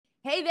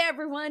Hey there,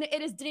 everyone. It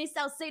is Denise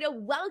Salcedo.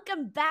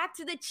 Welcome back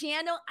to the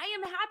channel. I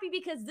am happy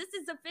because this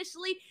is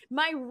officially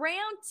my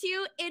round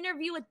two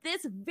interview with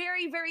this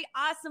very, very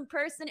awesome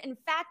person. In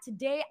fact,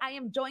 today I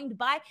am joined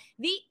by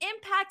the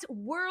Impact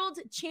World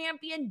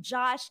Champion,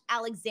 Josh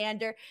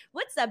Alexander.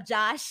 What's up,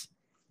 Josh?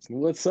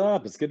 What's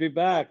up? It's good to be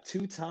back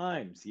 2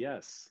 times.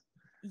 Yes.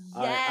 I,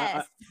 I I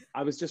Yes.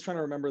 I was just trying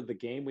to remember the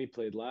game we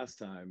played last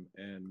time,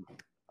 and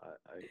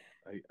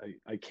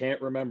I can't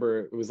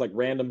remember. It was like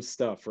random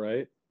stuff,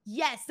 right?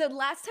 Yes. So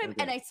last time,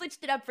 and Okay. I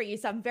switched it up for you.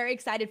 So I'm very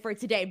excited for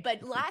today.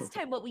 But last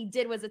time, what we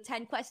did was a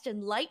 10 question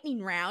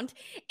lightning round.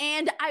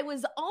 And I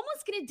was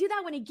almost going to do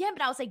that one again,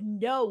 but I was like,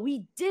 no,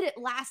 we did it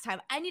last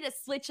time. I need to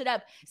switch it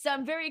up. So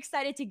I'm very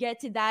excited to get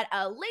to that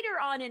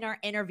later on in our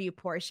interview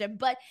portion.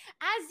 But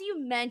as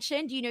you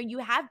mentioned, you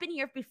have been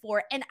here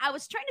before. And I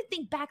was trying to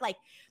think back, like,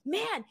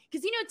 man,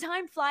 because,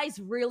 time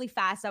flies really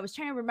fast. I was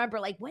trying to remember,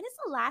 like, when is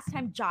the last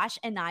time Josh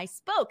and I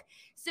spoke?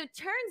 So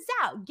turns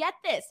out, get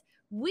this,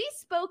 we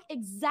spoke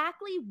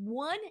exactly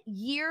 1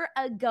 year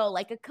ago,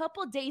 like a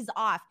couple days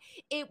off.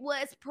 It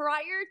was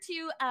prior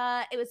to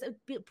it was a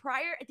bit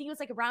prior, I think it was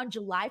like around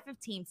July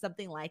 15th,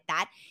 something like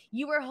that.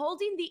 You were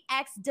holding the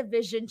X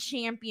Division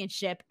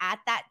Championship at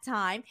that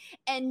time.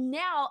 And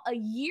now a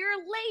year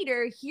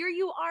later, here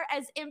you are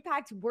as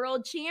Impact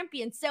World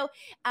Champion. So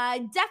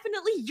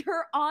definitely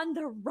you're on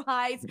the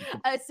rise.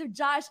 So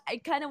Josh, I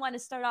kind of want to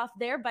start off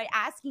there by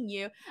asking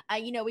you,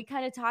 we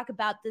kind of talk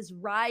about this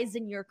rise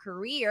in your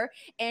career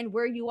and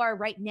where you are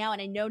right now.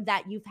 And I know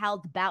that you've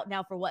held the bout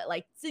now for what,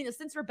 like,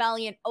 since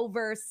Rebellion,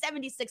 over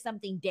 76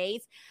 something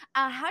days.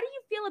 How do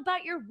you feel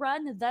about your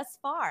run thus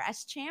far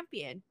as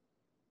champion?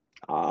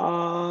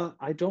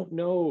 I don't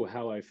know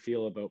how I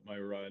feel about my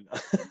run.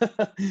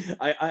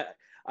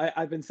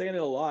 I've been saying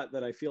it a lot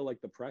that I feel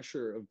like the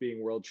pressure of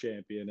being world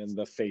champion and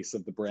the face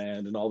of the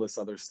brand and all this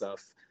other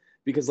stuff,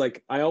 because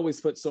like I always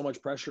put so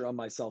much pressure on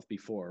myself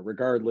before,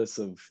 regardless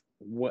of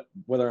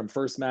whether I'm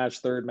first match,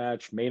 third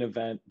match, main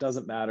event,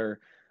 doesn't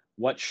matter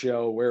what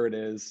show, where it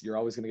is, you're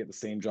always going to get the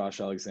same Josh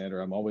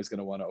Alexander. I'm always going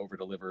to want to over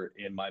deliver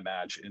in my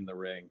match in the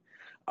ring.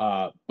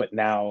 But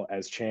now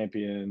as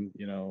champion,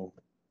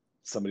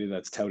 somebody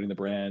that's touting the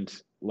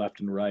brand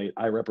left and right.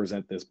 I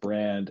represent this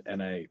brand,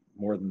 and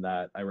more than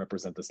that, I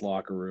represent this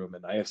locker room,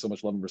 and I have so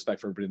much love and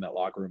respect for everybody in that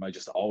locker room. I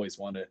just always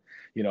want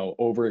to,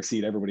 over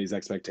exceed everybody's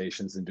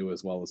expectations and do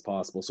as well as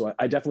possible. So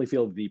I definitely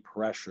feel the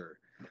pressure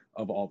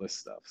of all this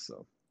stuff.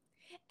 So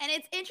And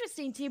it's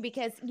interesting too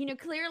because,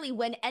 clearly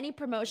when any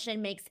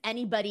promotion makes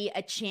anybody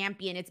a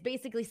champion, it's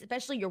basically,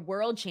 especially your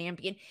world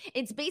champion,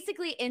 it's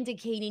basically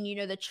indicating,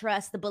 the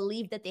trust, the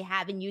belief that they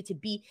have in you to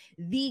be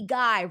the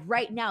guy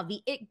right now,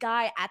 the it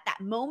guy at that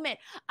moment.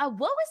 What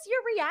was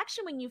your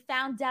reaction when you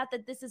found out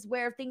that this is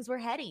where things were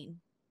heading?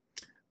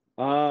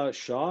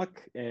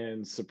 shock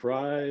and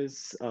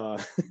surprise.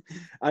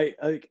 I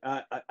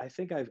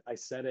think I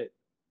said it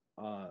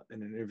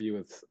in an interview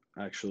with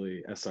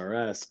actually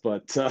SRS,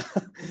 but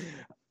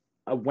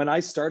when I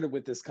started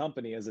with this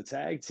company as a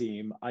tag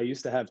team, I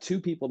used to have two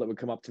people that would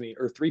come up to me,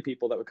 or three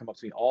people that would come up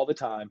to me all the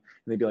time,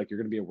 and they'd be like, "You're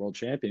going to be a world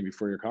champion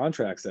before your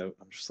contract's out."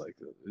 I'm just like,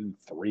 "In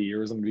 3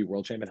 years, I'm going to be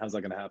world champion. How's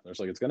that going to happen?" They're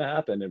like, "It's going to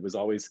happen." It was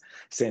always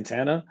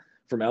Santana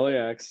from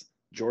LAX,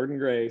 Jordan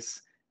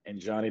Grace, and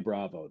Johnny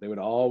Bravo. They would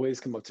always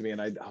come up to me,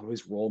 and I'd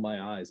always roll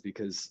my eyes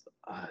because,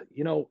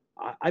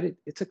 I did.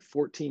 It took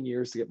 14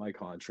 years to get my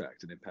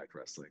contract in Impact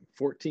Wrestling.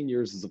 14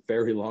 years is a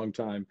very long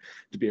time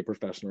to be a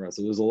professional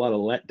wrestler. There's a lot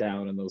of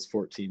letdown in those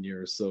 14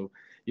 years. So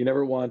you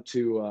never want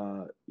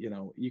to,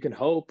 you can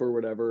hope or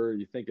whatever.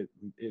 You think it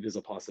is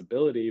a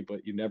possibility,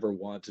 but you never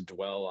want to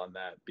dwell on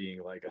that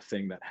being like a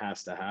thing that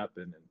has to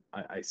happen.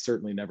 And I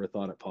certainly never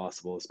thought it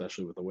possible,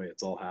 especially with the way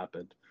it's all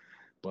happened.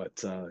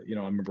 But,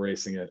 I'm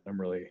embracing it. I'm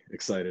really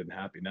excited and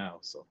happy now.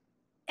 So.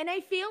 And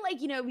I feel like,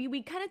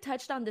 we kind of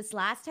touched on this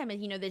last time,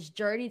 and this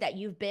journey that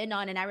you've been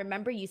on. And I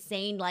remember you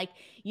saying, like,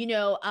 you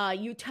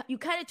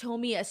kind of told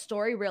me a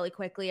story really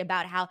quickly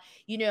about how,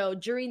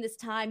 during this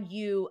time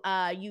you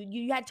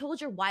had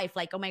told your wife,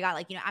 like, oh my God,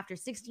 like, after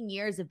 16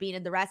 years of being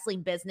in the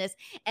wrestling business,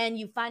 and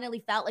you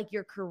finally felt like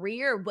your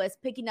career was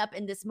picking up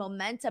in this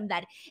momentum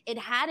that it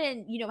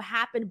hadn't,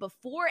 happened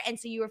before. And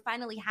so you were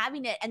finally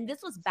having it. And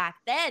this was back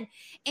then.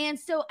 And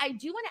so I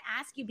do want to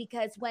ask you,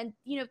 because when,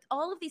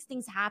 all of these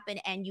things happen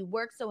and you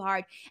work so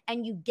hard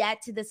and you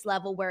get to this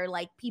level where,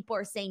 like, people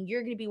are saying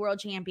you're going to be world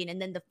champion,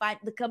 and then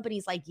the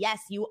company's like,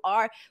 yes, you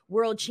are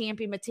world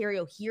champion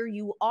material, here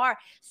you are.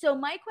 So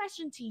my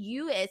question to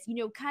you is,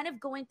 kind of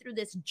going through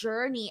this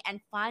journey and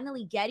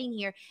finally getting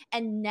here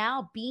and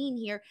now being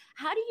here,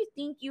 how do you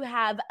think you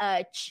have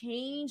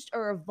changed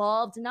or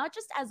evolved, not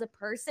just as a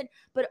person,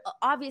 but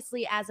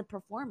obviously as a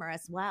performer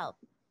as well?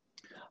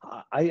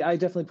 I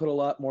definitely put a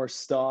lot more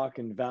stock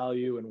and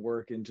value and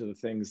work into the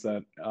things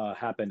that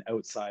happen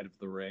outside of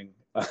the ring,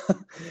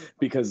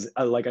 because,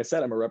 like I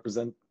said, I'm a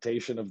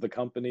representation of the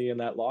company in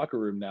that locker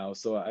room now.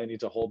 So I need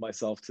to hold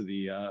myself to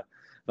the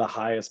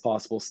highest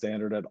possible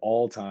standard at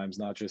all times,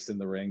 not just in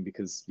the ring,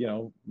 because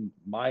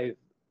my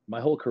my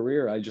whole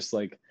career, I was just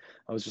like,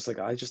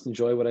 I just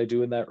enjoy what I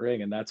do in that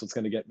ring, and that's what's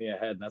going to get me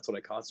ahead, and that's what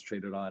I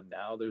concentrated on.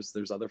 Now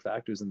there's other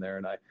factors in there,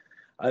 and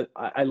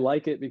I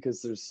like it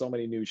because there's so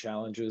many new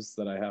challenges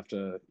that I have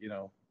to, you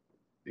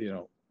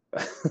know,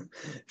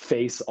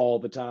 face all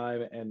the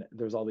time, and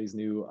there's all these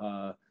new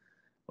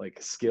like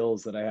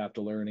skills that I have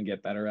to learn and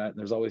get better at, and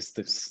there's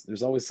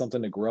always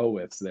something to grow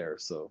with there.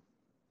 So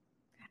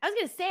I was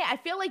gonna say, I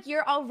feel like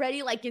you're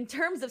already like in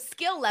terms of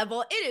skill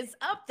level, it is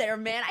up there,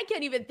 man. I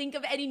can't even think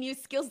of any new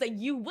skills that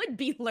you would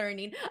be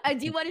learning.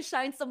 Do you want to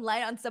shine some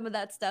light on some of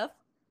that stuff?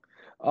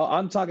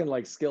 I'm talking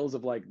like skills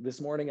of like this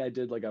morning I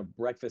did like a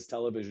breakfast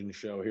television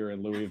show here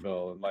in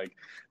Louisville, and like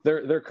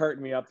they're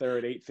carting me up there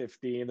at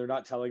 8:15. They're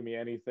not telling me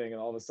anything,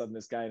 and all of a sudden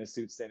this guy in a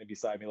suit standing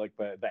beside me like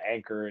the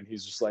anchor, and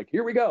he's just like,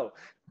 "Here we go."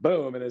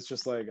 Boom, and it's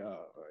just like,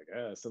 oh,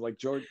 I guess. And like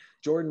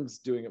Jordan's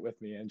doing it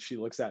with me, and she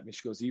looks at me,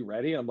 she goes, "Are you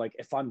ready?" I'm like,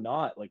 "If I'm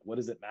not, like, what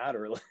does it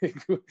matter?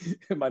 Like,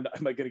 am I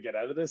gonna get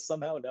out of this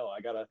somehow? No, I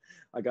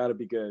gotta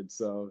be good."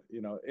 So,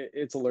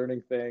 it's a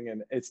learning thing,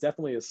 and it's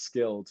definitely a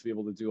skill to be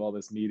able to do all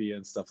this media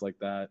and stuff like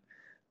that.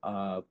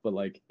 But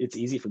like, it's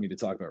easy for me to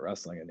talk about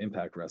wrestling and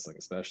Impact Wrestling,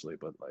 especially,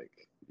 but like,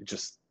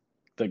 just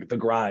the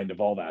grind of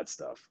all that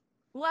stuff.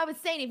 Well, I was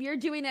saying, if you're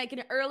doing like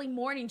an early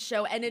morning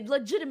show and it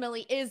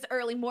legitimately is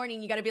early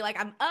morning, you got to be like,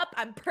 I'm up,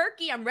 I'm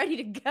perky, I'm ready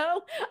to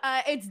go.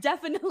 It's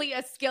definitely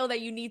a skill that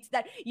you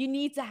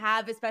need to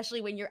have, especially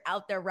when you're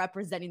out there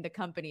representing the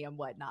company and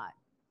whatnot.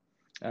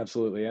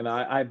 Absolutely. And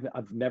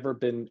I've never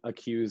been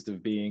accused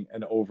of being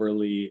an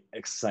overly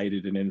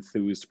excited and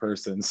enthused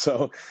person.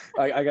 So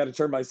I got to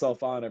turn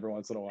myself on every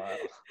once in a while.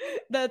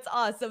 That's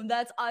awesome.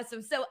 That's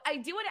awesome. So I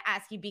do want to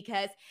ask you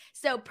because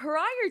so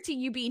prior to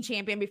you being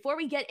champion, before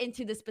we get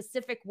into the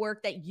specific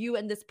work that you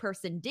and this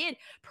person did,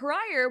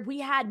 prior we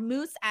had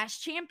Moose as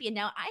champion.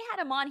 Now I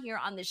had him on here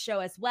on the show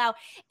as well,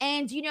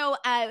 and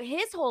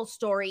his whole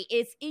story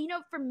is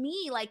for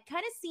me like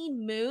kind of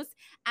seeing Moose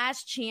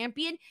as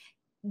champion.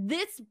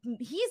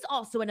 He's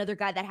also another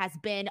guy that has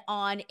been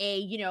on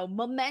a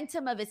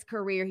momentum of his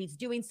career. He's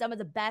doing some of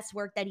the best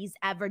work that he's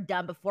ever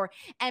done before,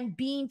 and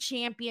being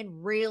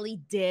champion really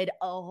did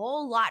a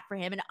whole lot for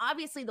him. And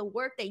obviously the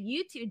work that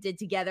you two did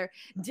together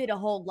did a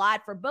whole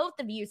lot for both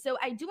of you. So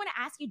I do want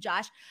to ask you,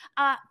 Josh,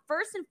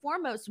 first and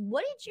foremost,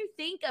 what did you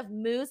think of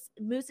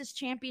Moose's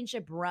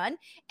championship run,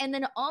 and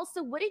then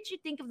also what did you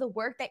think of the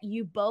work that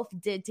you both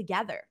did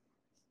together?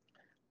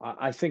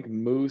 I think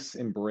Moose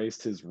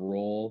embraced his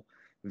role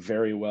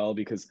very well,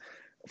 because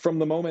from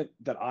the moment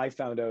that I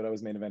found out I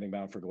was main eventing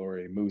Bound for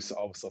Glory, Moose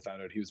also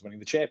found out he was winning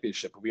the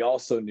championship. But we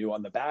also knew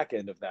on the back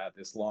end of that,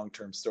 this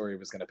long-term story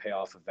was going to pay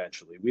off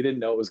eventually. We didn't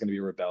know it was going to be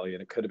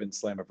Rebellion. It could have been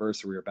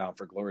Slammiversary or Bound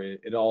for Glory.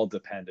 It all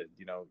depended.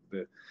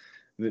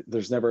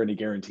 There's never any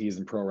guarantees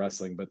in pro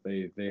wrestling, but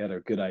they had a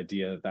good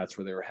idea that's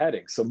where they were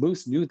heading. So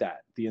Moose knew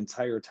that the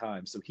entire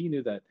time. So he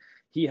knew that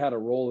he had a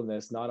role in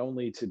this, not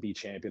only to be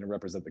champion and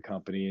represent the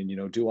company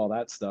and do all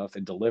that stuff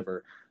and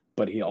deliver,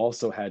 but he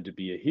also had to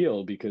be a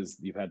heel because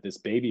you've had this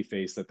baby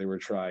face that they were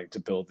trying to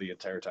build the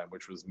entire time,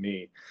 which was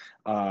me.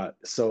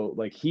 So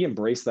like he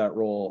embraced that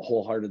role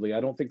wholeheartedly.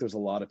 I don't think there's a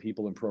lot of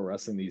people in pro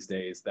wrestling these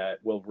days that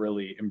will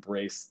really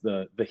embrace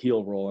the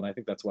heel role, and I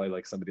think that's why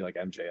like somebody like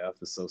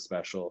MJF is so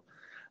special.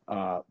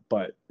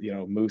 But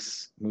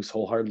Moose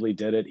wholeheartedly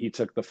did it. He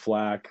took the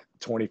flack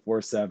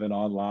 24/7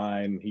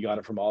 online. He got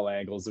it from all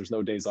angles. There's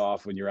no days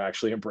off when you're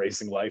actually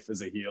embracing life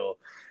as a heel.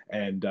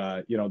 And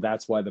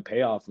that's why the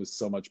payoff was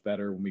so much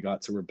better when we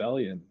got to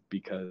Rebellion,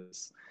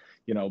 because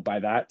by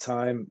that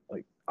time,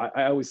 like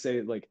I always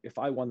say, like, if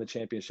I won the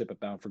championship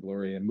at Bound for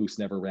Glory and Moose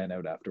never ran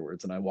out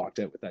afterwards and I walked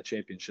out with that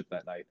championship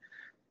that night,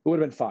 it would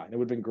have been fine. It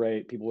would have been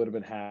great. People would have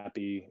been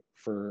happy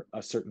for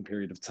a certain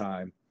period of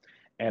time,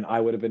 and I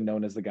would have been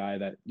known as the guy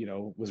that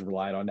was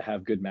relied on to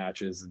have good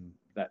matches, and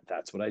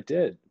that's what I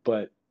did.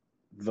 But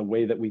the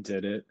way that we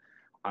did it,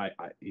 I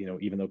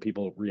even though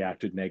people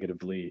reacted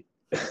negatively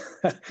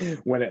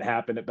when it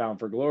happened at Bound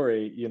for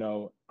Glory,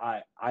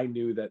 I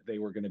knew that they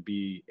were going to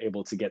be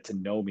able to get to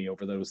know me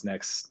over those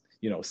next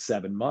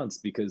 7 months,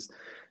 because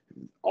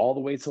all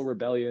the way till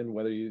Rebellion,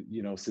 whether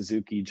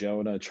Suzuki,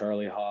 Jonah,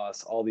 Charlie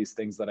Haas, all these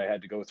things that I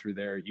had to go through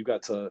there, you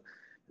got to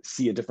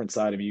see a different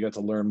side of me. You got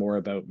to learn more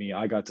about me.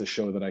 I got to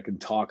show that I can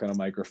talk on a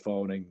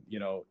microphone and,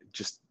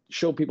 just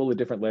show people a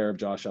different layer of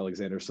Josh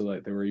Alexander, so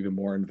that they were even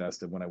more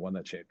invested when I won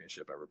that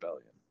championship at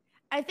Rebellion.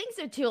 I think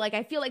so too. Like,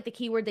 I feel like the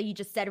keyword that you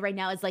just said right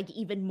now is like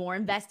even more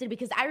invested,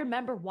 because I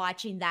remember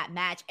watching that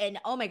match and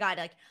oh my God,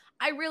 like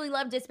I really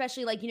loved it,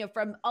 especially like,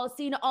 from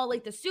seeing all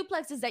like the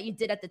suplexes that you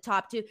did at the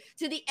top to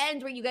the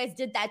end where you guys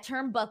did that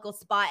turnbuckle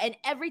spot and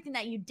everything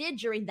that you did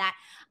during that.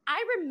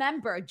 I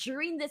remember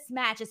during this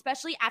match,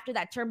 especially after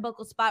that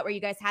turnbuckle spot where you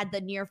guys had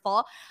the near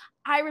fall,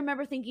 I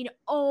remember thinking,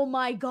 oh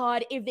my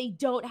God, if they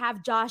don't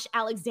have Josh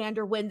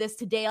Alexander win this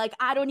today, like,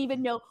 I don't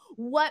even know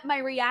what my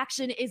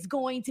reaction is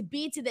going to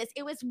be to this.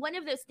 It was one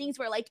of those things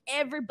where, like,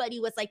 everybody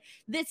was like,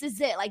 this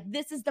is it. Like,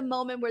 this is the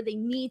moment where they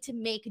need to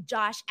make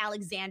Josh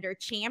Alexander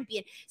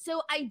champion.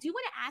 So I do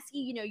want to ask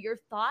you, your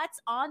thoughts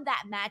on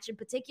that match in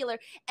particular.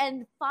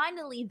 And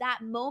finally,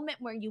 that moment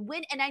where you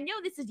win. And I know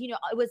this is, it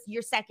was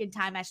your second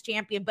time as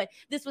champion, but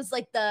this was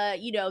like I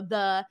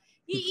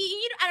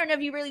don't know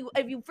if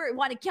you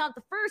want to count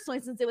the first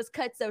one since it was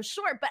cut so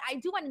short, but I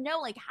do want to know,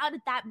 like, how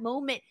did that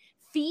moment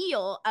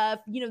feel of,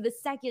 the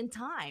second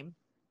time?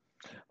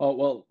 Oh,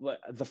 well,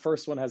 the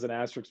first one has an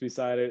asterisk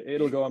beside it.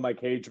 It'll go on my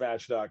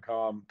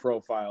cagematch.com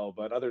profile.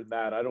 But other than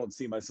that, I don't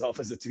see myself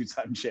as a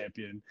two-time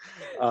champion.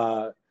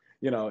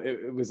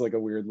 It was like a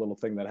weird little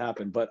thing that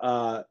happened. But,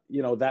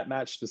 that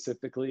match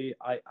specifically,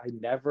 I can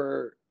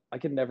never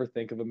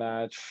think of a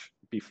match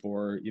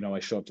before, I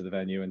show up to the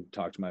venue and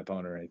talk to my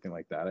opponent or anything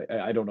like that.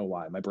 I don't know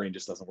why. My brain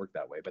just doesn't work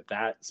that way. But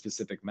that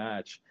specific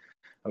match,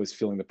 I was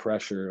feeling the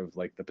pressure of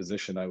like the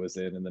position I was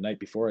in. And the night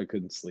before, I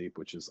couldn't sleep,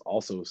 which is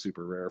also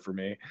super rare for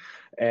me.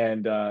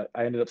 And I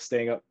ended up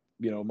staying up,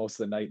 most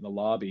of the night in the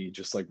lobby,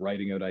 just like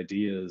writing out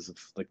ideas of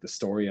like the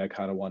story I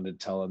kind of wanted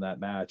to tell in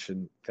that match.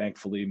 And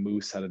thankfully,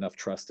 Moose had enough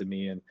trust in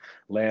me, and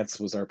Lance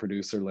was our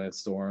producer, Lance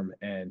Storm,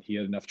 and he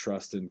had enough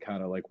trust in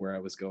kind of like where I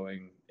was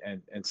going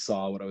and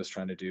saw what I was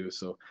trying to do.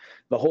 So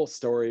the whole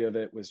story of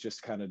it was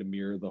just kind of to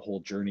mirror the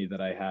whole journey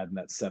that I had in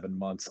that 7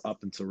 months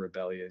up until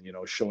Rebellion,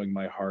 showing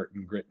my heart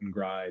and grit and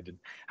grind and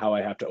how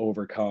I have to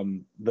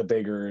overcome the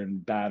bigger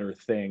and badder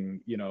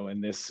thing,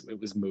 and it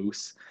was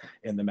Moose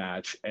in the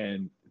match.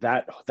 And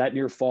that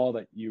near fall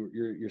that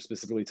you're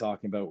specifically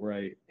talking about, where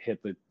I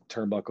hit the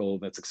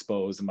turnbuckle that's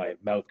exposed and my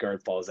mouth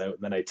guard falls out,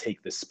 and then I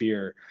take the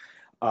spear.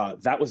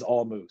 That was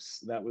all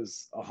Moose. That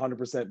was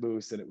 100%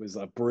 Moose, and it was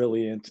a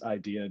brilliant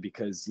idea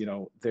because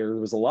there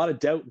was a lot of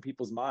doubt in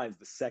people's minds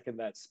the second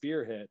that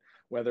spear hit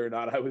whether or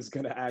not I was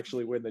going to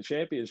actually win the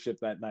championship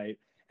that night.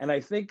 And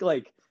I think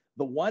like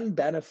the one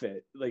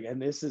benefit, like,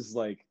 and this is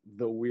like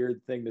the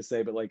weird thing to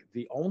say, but like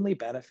the only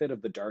benefit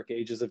of the dark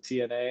ages of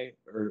TNA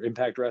or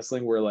Impact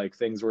Wrestling, where like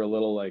things were a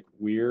little like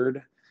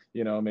weird,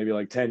 maybe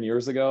like 10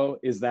 years ago,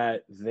 is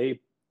that they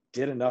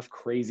did enough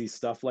crazy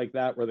stuff like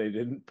that where they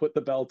didn't put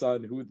the belt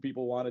on who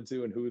people wanted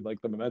to and who like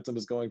the momentum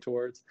was going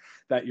towards,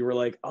 that you were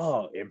like,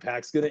 oh,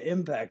 Impact's gonna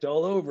impact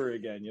all over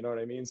again, you know what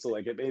I mean? So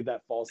like it made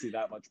that fall see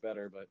that much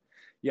better. But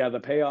yeah, the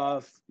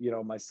payoff,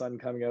 my son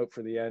coming out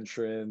for the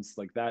entrance,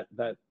 like that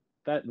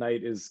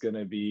night is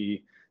gonna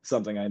be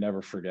something I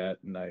never forget,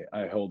 and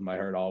I hold in my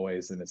heart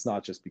always. And it's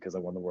not just because I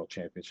won the world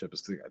championship,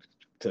 it's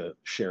to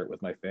share it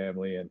with my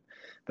family, and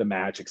the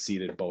match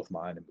exceeded both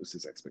mine and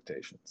Moose's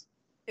expectations.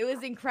 It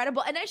was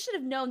incredible. And I should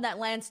have known that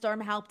Lance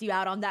Storm helped you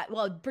out on that,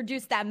 well,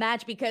 produced that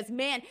match because,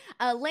 man,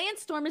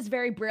 Lance Storm is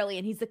very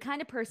brilliant. He's the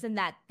kind of person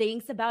that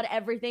thinks about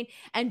everything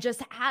and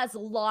just has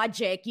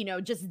logic,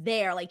 just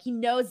there. Like, he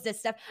knows this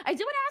stuff. I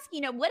do want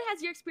to ask, what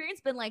has your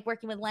experience been like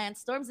working with Lance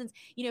Storm since,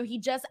 he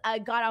just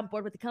got on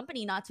board with the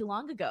company not too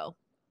long ago?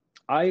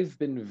 I've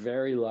been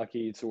very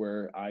lucky to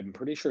where I'm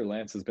pretty sure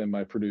Lance has been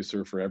my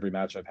producer for every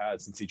match I've had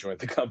since he joined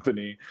the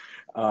company.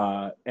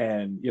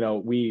 And,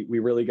 we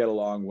really get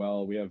along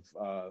well. We have,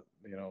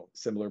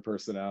 similar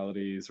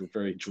personalities. We're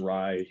very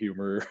dry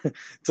humor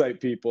type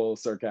people,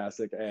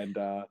 sarcastic. And,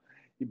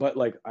 but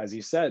like, as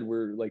you said,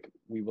 we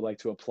would like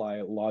to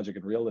apply logic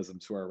and realism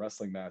to our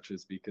wrestling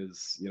matches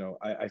because,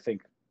 I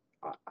think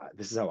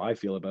this is how I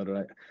feel about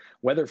it.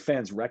 Whether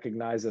fans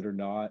recognize it or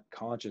not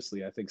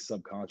consciously, I think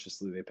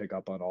subconsciously they pick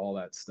up on all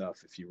that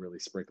stuff if you really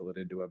sprinkle it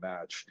into a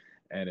match,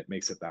 and it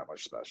makes it that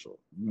much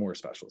more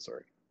special.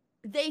 Sorry.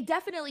 They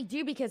definitely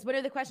do, because one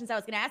of the questions I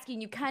was going to ask you,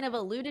 and you kind of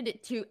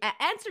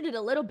answered it a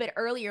little bit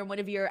earlier in one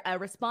of your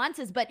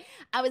responses, but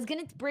I was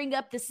going to bring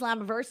up the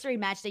Slammiversary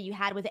match that you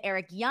had with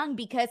Eric Young,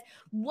 because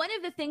one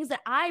of the things that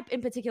I, in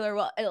particular,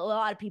 a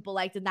lot of people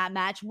liked in that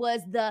match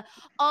was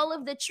all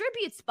of the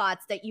tribute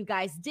spots that you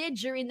guys did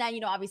during that,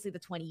 obviously the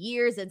 20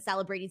 years and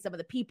celebrating some of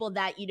the people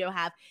that,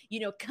 have,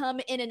 come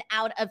in and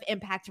out of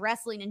Impact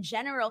Wrestling in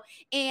general.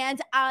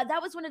 And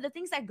that was one of the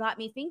things that got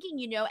me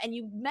thinking, and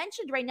you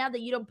mentioned right now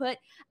that you don't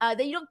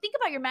think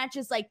about your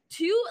matches like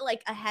too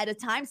like ahead of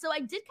time. So I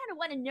did kind of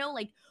want to know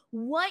like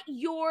what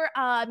your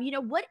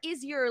what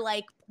is your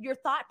like your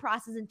thought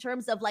process in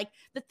terms of like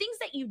the things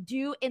that you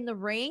do in the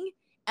ring.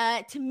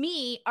 To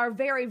me are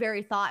very,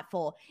 very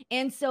thoughtful.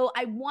 And so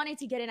I wanted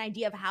to get an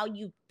idea of how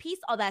you piece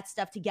all that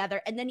stuff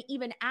together. And then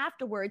even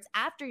afterwards,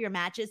 after your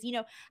matches,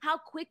 how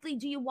quickly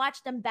do you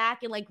watch them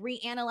back and like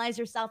reanalyze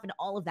yourself and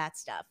all of that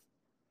stuff?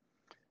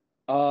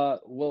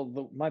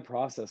 Well, my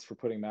process for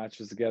putting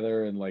matches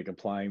together and like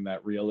applying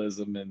that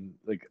realism and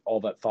like all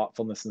that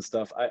thoughtfulness and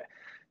stuff,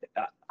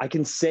 I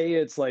can say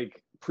it's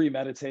like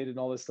premeditated and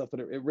all this stuff, but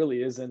it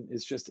really isn't.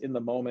 It's just in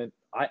the moment.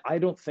 I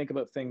don't think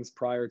about things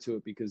prior to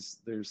it because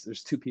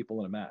there's two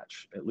people in a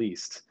match at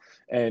least,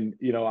 and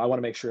I want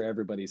to make sure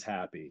everybody's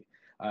happy.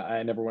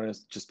 I never want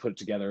to just put it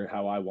together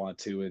how I want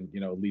to, and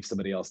leave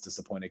somebody else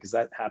disappointed, because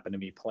that happened to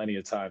me plenty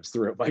of times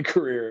throughout my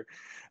career.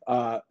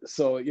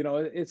 So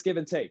it's give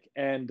and take,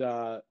 and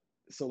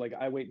so like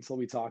I wait until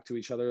we talk to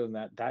each other, and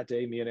that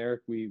day, me and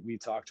Eric, we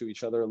talked to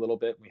each other a little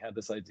bit. And we had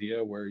this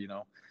idea where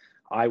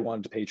I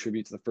wanted to pay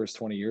tribute to the first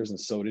 20 years, and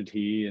so did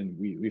he. And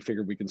we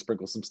figured we can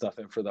sprinkle some stuff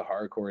in for the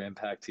hardcore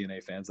Impact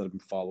TNA fans that have been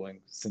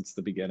following since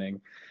the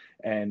beginning.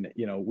 And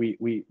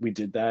we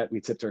did that. We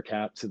tipped our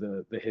cap to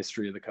the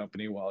history of the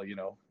company, while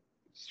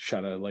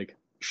trying to like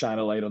shine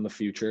a light on the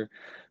future.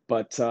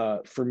 But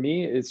for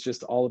me, it's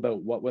just all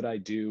about what would I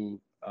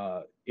do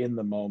in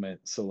the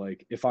moment. So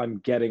like if I'm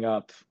getting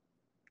up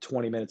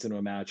 20 minutes into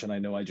a match and I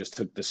know I just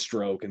took the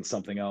stroke and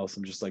something else,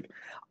 I'm just like,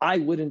 I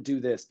wouldn't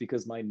do this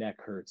because my neck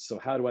hurts. So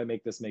how do I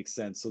make this make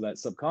sense so that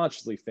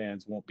subconsciously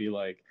fans won't be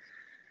like,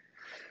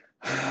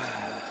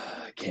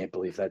 I can't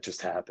believe that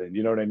just happened.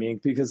 You know what I mean?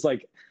 Because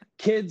like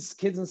kids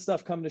and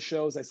stuff come to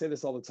shows. I say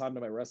this all the time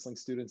to my wrestling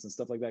students and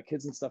stuff like that.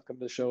 Kids and stuff come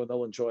to the show and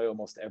they'll enjoy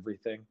almost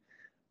everything.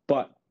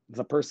 But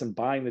the person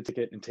buying the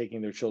ticket and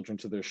taking their children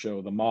to their show,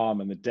 the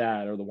mom and the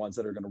dad, are the ones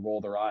that are going to roll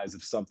their eyes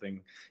if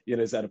something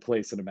is out of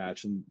place in a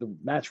match. And the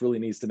match really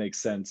needs to make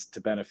sense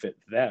to benefit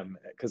them,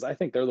 because I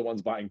think they're the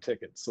ones buying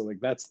tickets. So like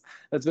that's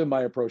been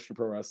my approach to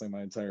pro wrestling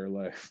my entire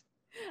life.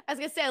 I was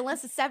gonna say,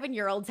 unless the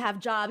 7-year-olds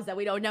have jobs that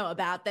we don't know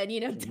about, then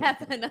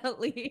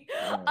definitely.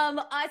 Yeah.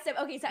 Awesome.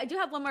 Okay, so I do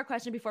have one more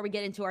question before we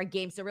get into our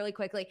game. So really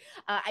quickly,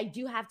 I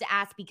do have to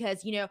ask,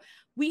 because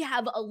we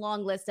have a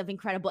long list of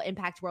incredible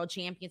Impact World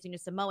Champions.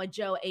 Samoa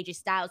Joe, AJ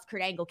Styles,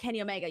 Kurt Angle,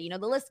 Kenny Omega.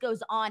 The list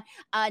goes on.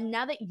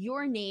 Now that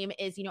your name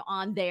is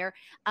on there,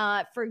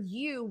 for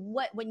you,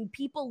 when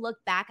people look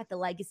back at the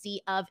legacy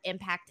of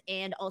Impact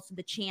and also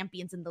the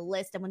champions in the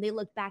list, and when they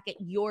look back at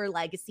your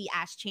legacy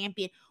as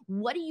champion,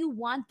 what do you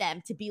want them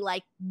to be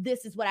like?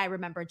 This is what I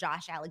remember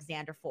Josh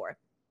Alexander for.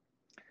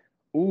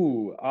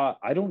 Ooh,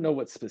 I don't know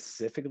what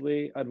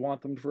specifically I'd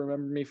want them to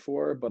remember me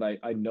for, but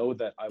I know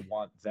that I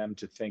want them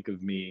to think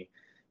of me,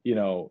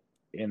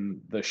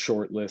 in the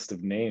short list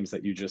of names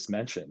that you just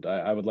mentioned.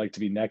 I would like to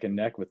be neck and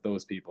neck with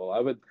those people. I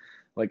would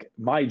like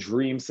my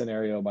dream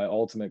scenario, my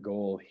ultimate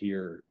goal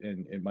here,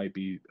 and it might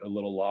be a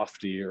little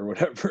lofty or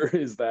whatever,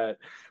 is that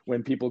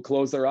when people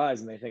close their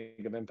eyes and they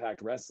think of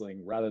Impact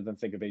Wrestling, rather than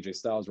think of AJ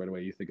Styles right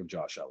away, you think of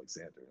Josh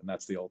Alexander, and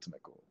that's the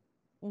ultimate goal.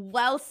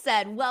 Well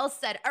said. Well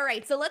said. All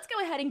right, so let's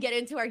go ahead and get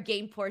into our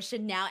game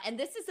portion now. And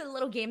this is a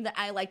little game that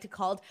I like to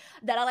call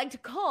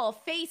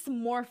Face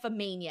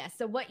Morphomania.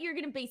 So what you're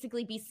going to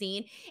basically be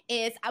seeing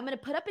is I'm going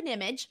to put up an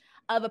image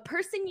of a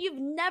person you've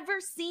never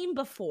seen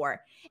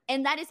before.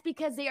 And that is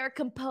because they are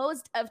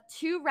composed of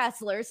two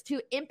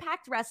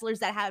Impact wrestlers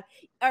that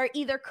are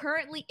either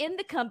currently in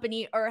the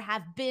company or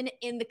have been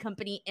in the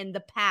company in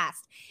the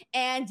past.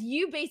 And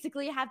you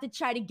basically have to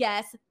try to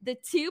guess the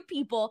two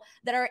people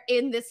that are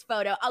in this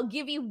photo. I'll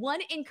give you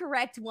one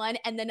incorrect one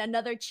and then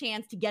another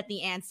chance to get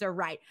the answer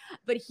right.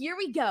 But here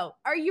we go.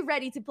 Are you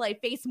ready to play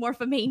Face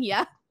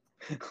Morphomania?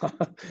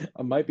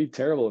 I might be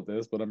terrible at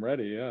this, but I'm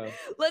ready. Yeah.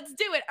 Let's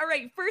do it. All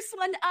right. First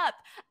one up.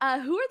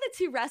 Who are the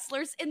two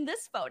wrestlers in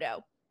this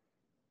photo?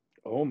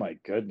 Oh my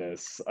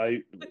goodness.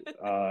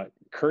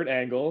 Kurt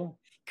Angle.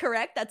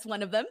 Correct. That's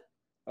one of them.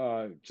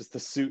 Just the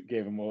suit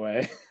gave him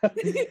away.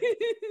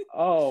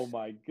 Oh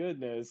my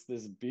goodness.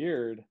 This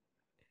beard.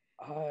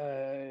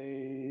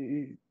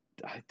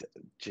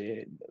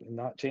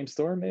 Not James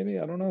Storm, maybe?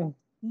 I don't know.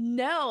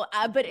 No,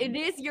 but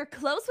you're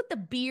close with the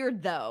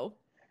beard though.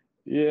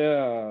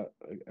 Yeah.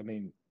 I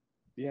mean,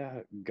 yeah,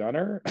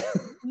 Gunner?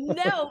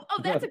 No. Oh,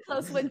 that's a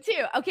close one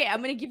too. Okay,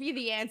 I'm going to give you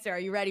the answer. Are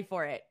you ready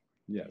for it?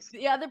 Yes.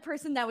 The other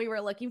person that we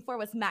were looking for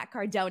was Matt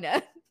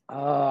Cardona.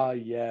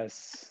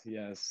 Yes.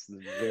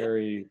 The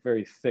very,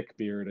 very thick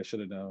beard. I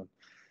should have known.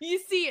 You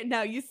see it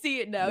now.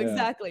 Yeah.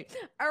 Exactly.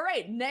 All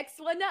right, next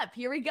one up.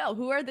 Here we go.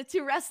 Who are the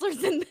two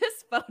wrestlers in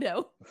this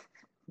photo?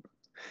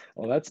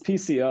 Well, that's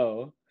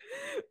PCO.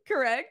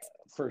 Correct.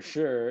 For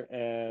sure.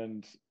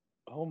 And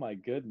oh my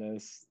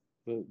goodness,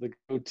 the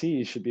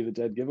goatee should be the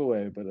dead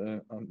giveaway, but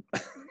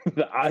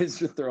the eyes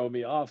should throw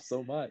me off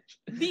so much.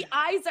 The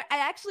eyes I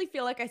actually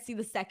feel like I see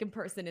the second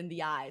person in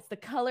the eyes, the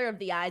color of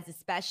the eyes,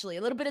 especially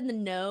a little bit in the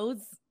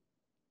nose.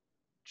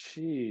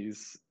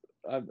 Jeez,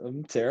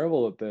 I'm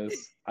terrible at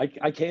this. I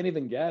can't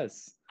even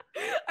guess.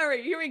 All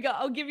right, here we go.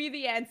 I'll give you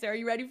the answer. Are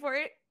you ready for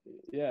it?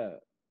 Yeah.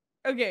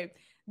 Okay.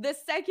 The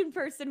second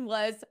person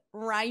was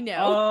Rhino.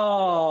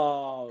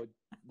 Oh,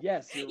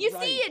 yes. You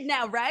right. see it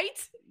now,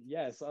 right?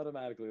 Yes,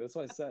 automatically. That's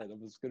what I said. I'm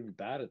just going to be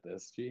bad at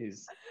this.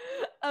 Jeez.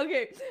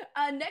 Okay.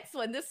 Next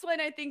one. This one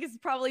I think is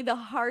probably the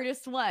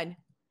hardest one.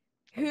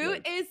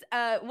 What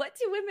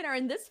two women are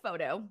in this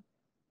photo?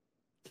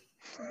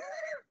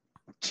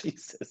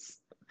 Jesus.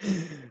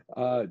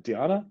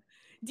 Deonna?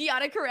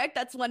 Deonna, correct.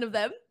 That's one of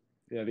them.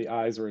 Yeah, the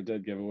eyes were a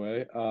dead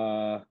giveaway.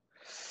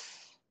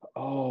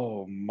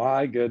 Oh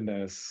my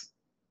goodness.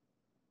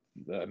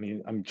 I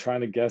mean, I'm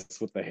trying to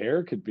guess what the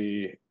hair could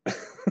be.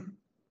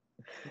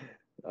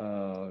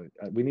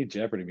 We need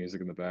Jeopardy music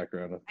in the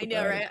background. I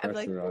know, right? I'm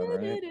like,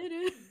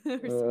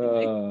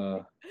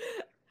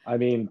 I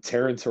mean,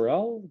 Taryn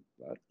Terrell?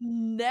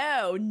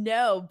 No,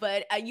 no,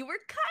 but you were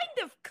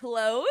kind of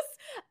close.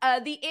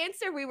 The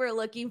answer we were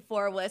looking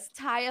for was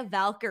Taya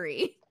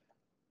Valkyrie.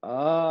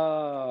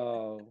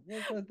 Oh,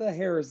 well, the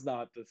hair is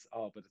not this.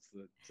 Oh, but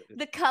The it's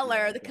yeah,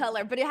 color, the okay.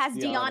 color, but it has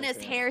The honest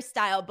Deanna's hair.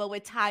 hairstyle, but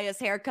with Taya's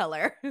hair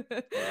color. Oh,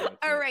 that's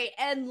All it. right,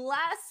 and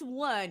last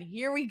one.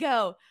 Here we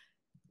go.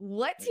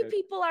 What two Okay.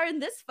 people are in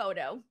this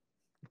photo?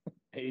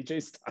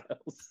 AJ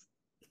Styles.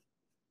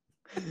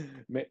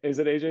 Is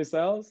it AJ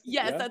Styles?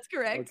 Yes, Yeah. that's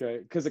correct. Okay,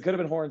 because it could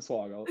have been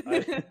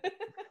Hornswoggle.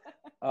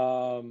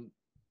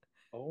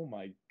 Oh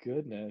my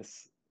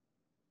goodness.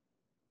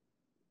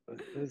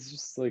 It's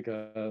just like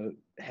a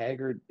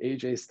haggard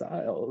AJ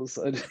Styles.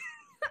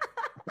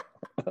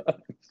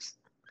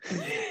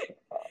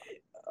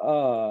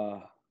 uh,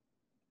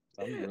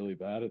 I'm really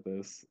bad at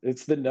this.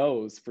 It's the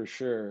nose for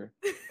sure,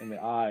 and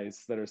the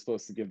eyes that are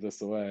supposed to give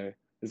this away.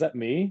 Is that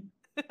me?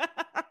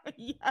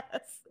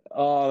 Yes.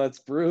 Oh, that's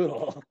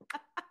brutal.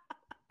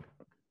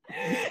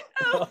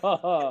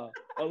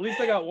 At least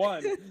I got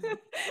one.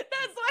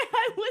 That's why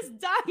I was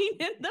dying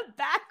in the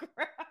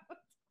background.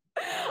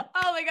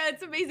 Oh my god,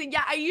 it's amazing.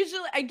 Yeah, I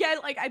usually again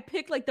like I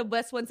pick like the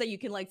best ones that you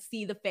can like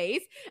see the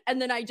face,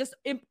 and then I just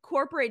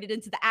incorporate it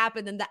into the app,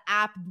 and then the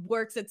app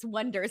works its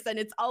wonders, and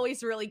it's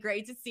always really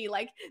great to see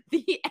like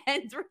the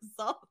end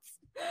results.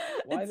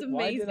 It's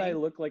Why did I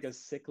amazing. look like a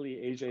sickly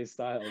AJ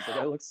Styles? Like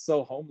I look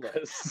so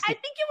homeless. I think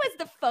it was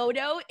the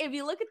photo. If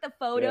you look at the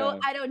photo, Yeah.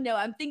 I don't know.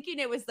 I'm thinking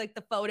it was like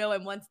the photo,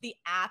 and once the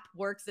app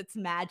works its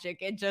magic,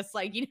 it just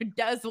like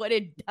does what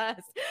it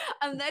does.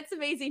 That's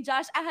amazing,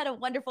 Josh. I had a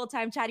wonderful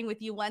time chatting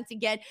with you once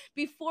again.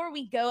 Before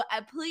we go,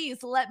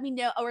 please let me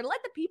know or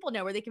let the people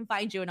know where they can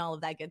find you and all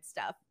of that good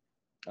stuff.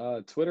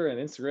 Twitter and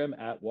Instagram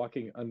at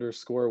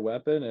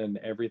walking_weapon, and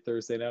every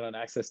Thursday night on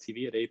Access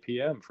TV at 8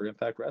 p.m. for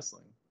Impact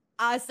Wrestling.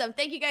 Awesome.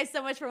 Thank you guys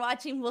so much for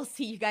watching. We'll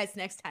see you guys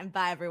next time.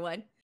 Bye,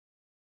 everyone.